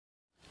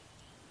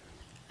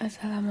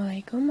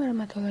Assalamualaikum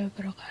warahmatullahi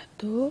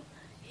wabarakatuh.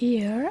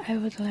 Here I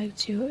would like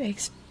to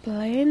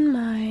explain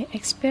my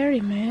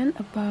experiment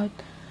about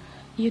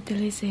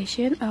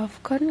utilization of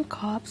corn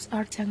cobs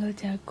or jungle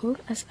jagung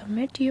as a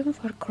medium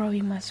for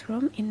growing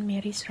mushroom in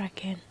Mary's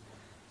Raken.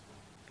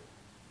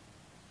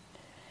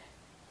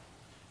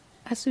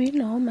 As we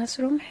know,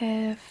 mushrooms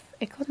have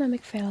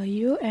economic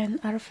value and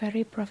are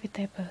very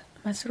profitable.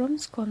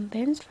 Mushrooms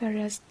contain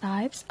various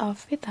types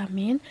of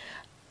vitamin,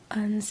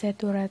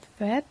 unsaturated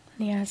fat,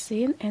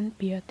 niacin, and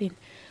biotin.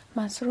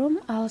 Mushrooms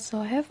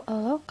also have a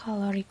low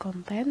calorie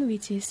content,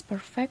 which is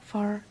perfect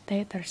for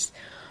dieters.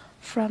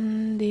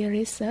 From the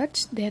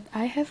research that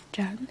I have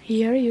done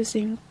here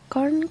using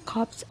corn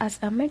cobs as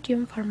a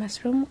medium for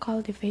mushroom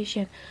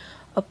cultivation,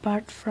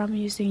 apart from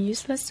using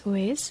useless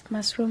waste,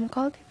 mushroom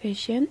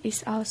cultivation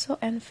is also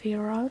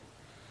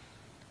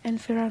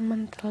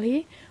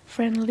environmentally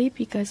friendly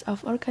because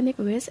of organic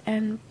waste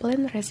and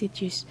plant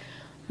residues.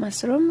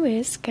 Mushroom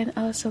waste can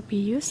also be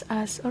used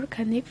as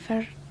organic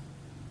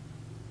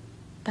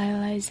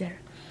fertilizer.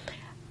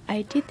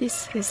 I did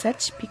this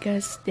research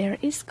because there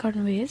is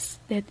corn waste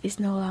that is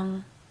no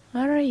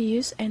longer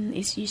used and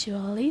is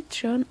usually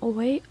thrown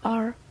away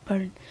or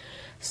burned.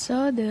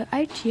 So the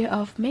idea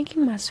of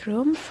making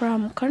mushroom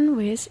from corn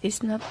waste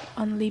is not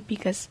only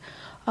because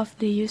of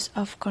the use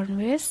of corn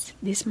waste.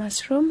 This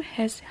mushroom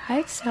has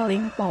high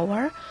selling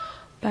power,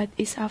 but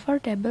is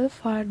affordable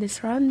for the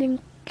surrounding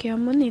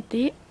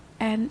community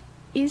and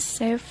is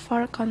safe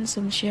for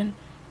consumption.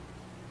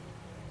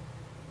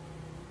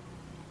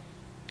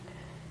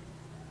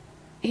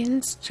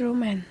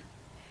 Instrument.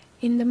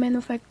 In the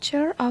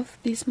manufacture of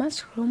this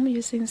mushroom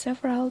using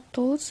several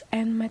tools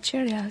and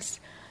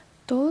materials.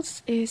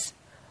 Tools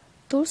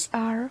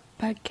are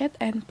bucket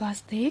and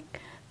plastic,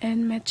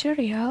 and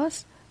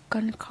materials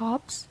corn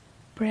cobs,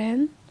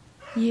 bran,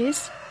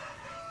 yeast,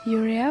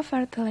 urea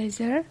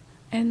fertilizer,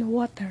 and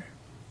water.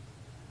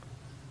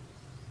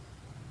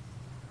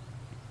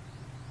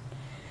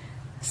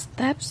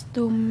 Steps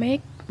to make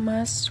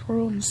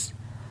mushrooms.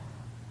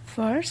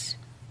 First,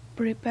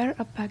 prepare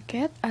a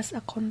bucket as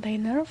a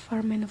container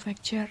for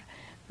manufacture.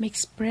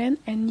 Mix bran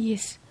and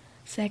yeast.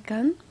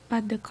 Second,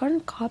 put the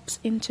corn cobs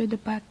into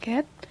the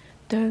bucket.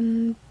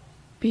 Don't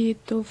be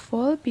too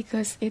full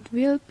because it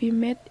will be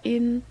made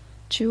in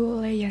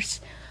 2 layers,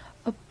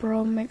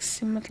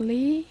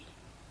 approximately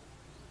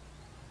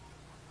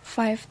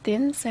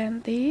 15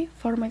 cm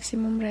for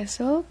maximum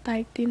result.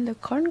 Tighten the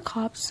corn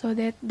cobs so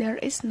that there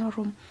is no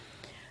room.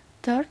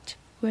 Third,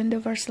 when the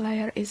first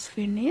layer is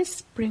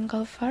finished,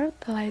 sprinkle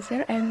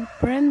fertilizer and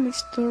bran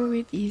mixture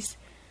with yeast.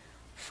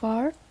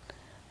 Fourth,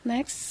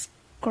 next,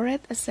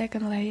 create a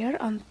second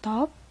layer on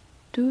top.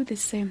 Do the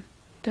same.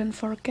 Don't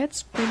forget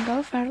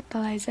sprinkle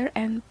fertilizer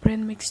and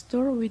bran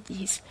mixture with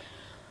yeast.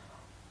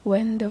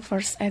 When the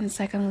first and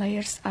second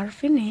layers are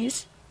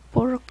finished,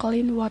 pour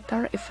clean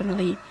water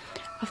evenly.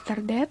 After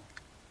that,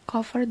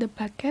 cover the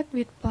bucket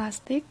with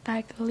plastic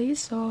tightly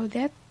so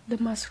that the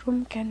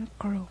mushroom can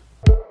grow.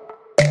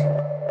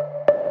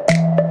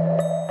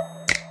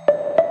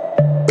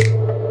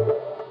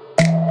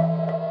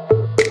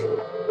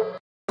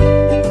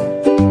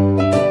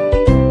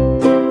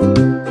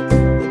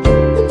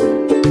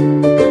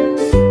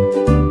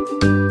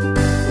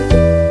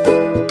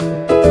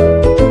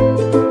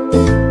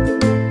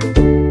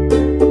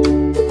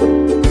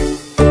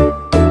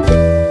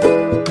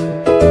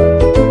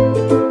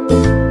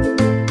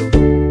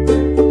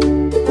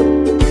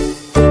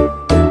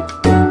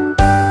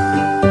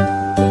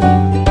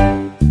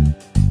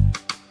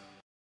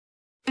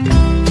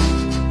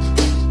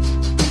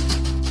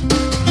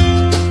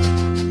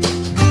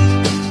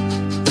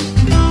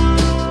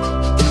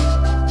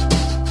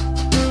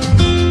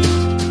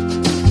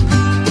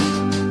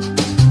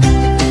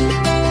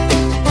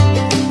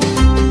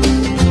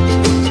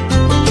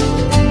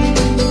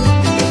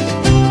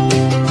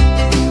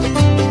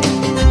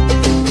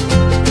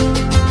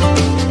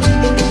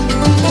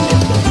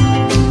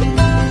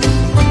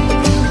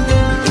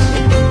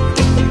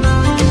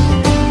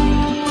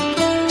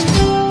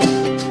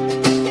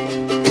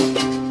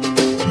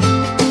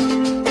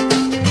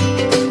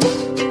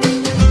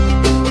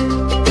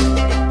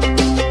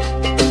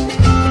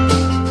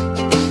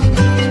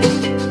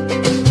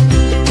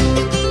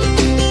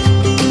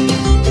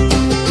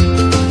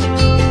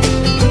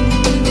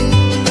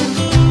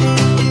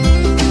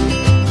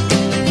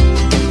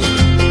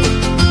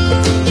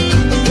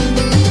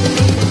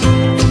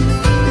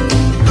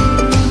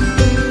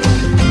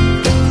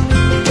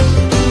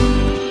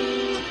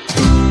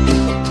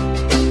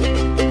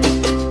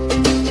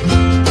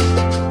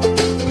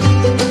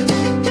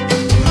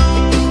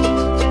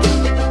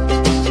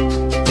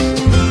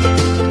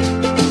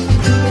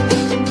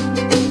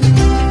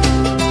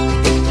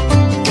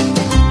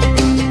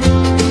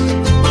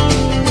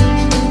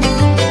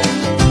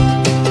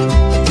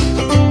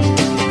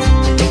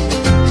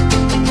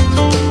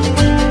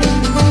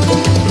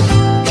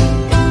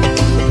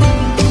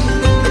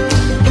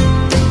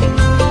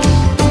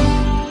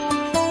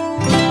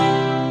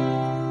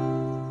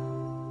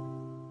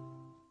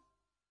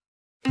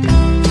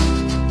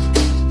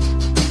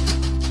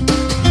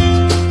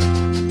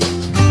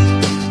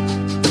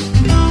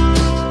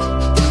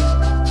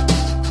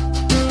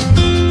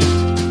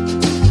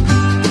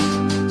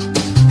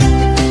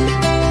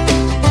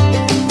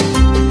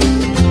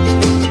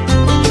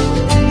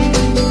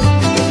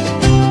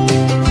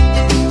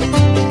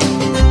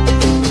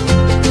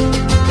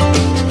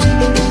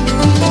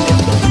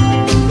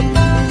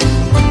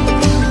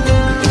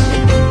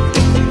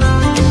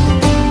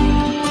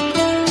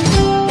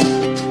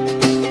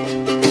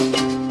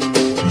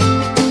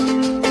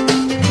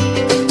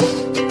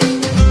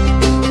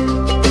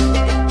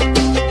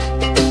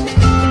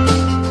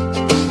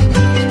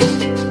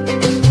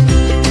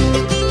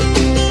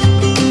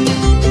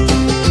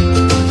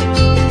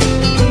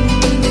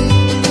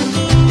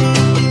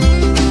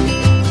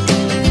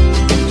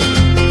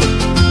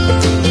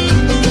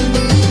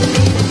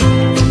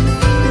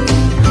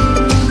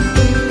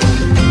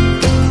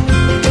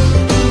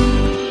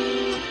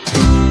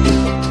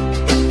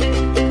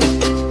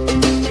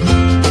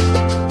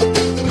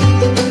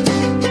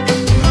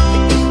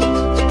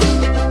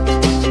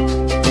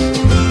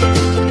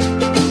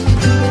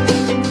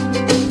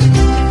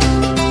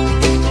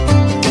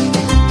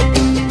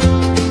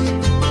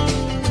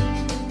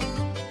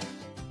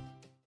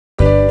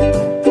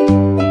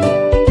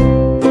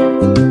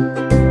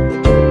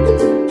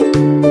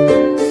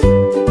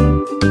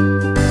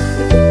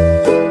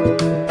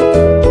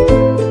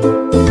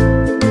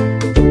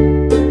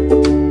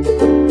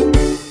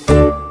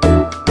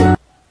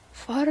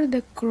 For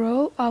the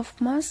growth of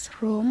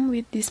mushroom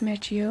with this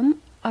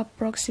medium,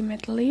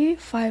 approximately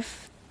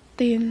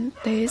 15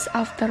 days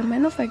after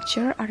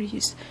manufacture are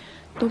used.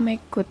 To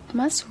make good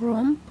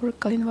mushroom, pour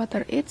clean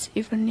water each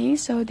evening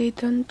so they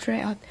don't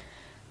dry out.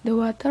 The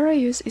water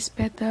used is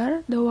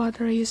better the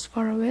water used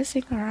for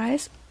washing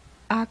rice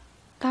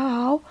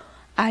atau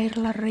air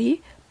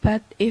leri,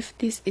 but if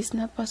this is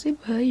not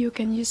possible, you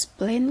can use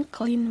plain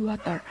clean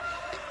water.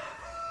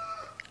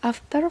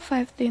 After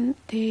 15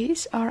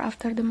 days or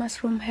after the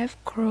mushroom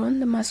have grown,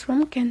 the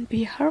mushroom can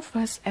be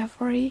harvested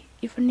every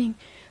evening.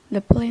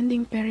 The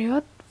planting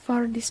period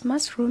for this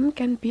mushroom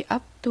can be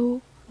up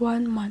to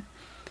 1 month.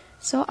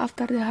 So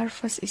after the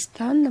harvest is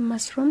done, the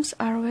mushrooms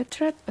are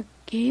watered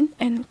again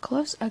and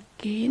closed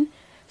again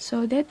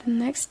so that the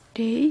next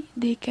day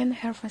they can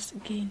harvest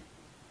again.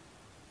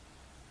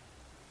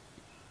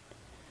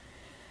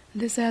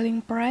 The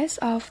selling price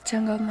of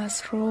jungle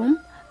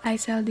mushroom. I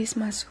sell this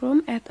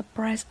mushroom at a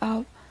price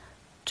of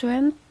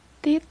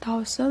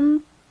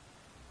 20,000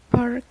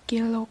 per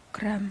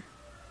kilogram.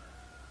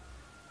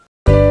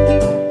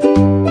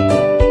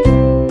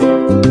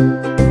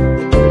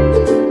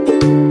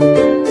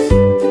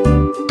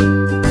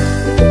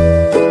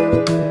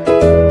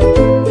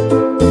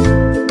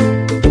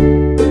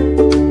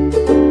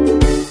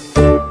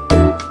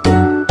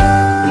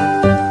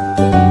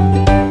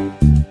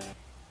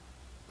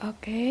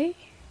 Okay,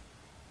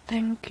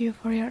 thank you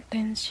for your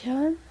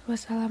attention.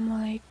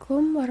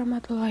 Wassalamualaikum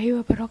warahmatullahi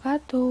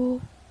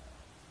wabarakatuh.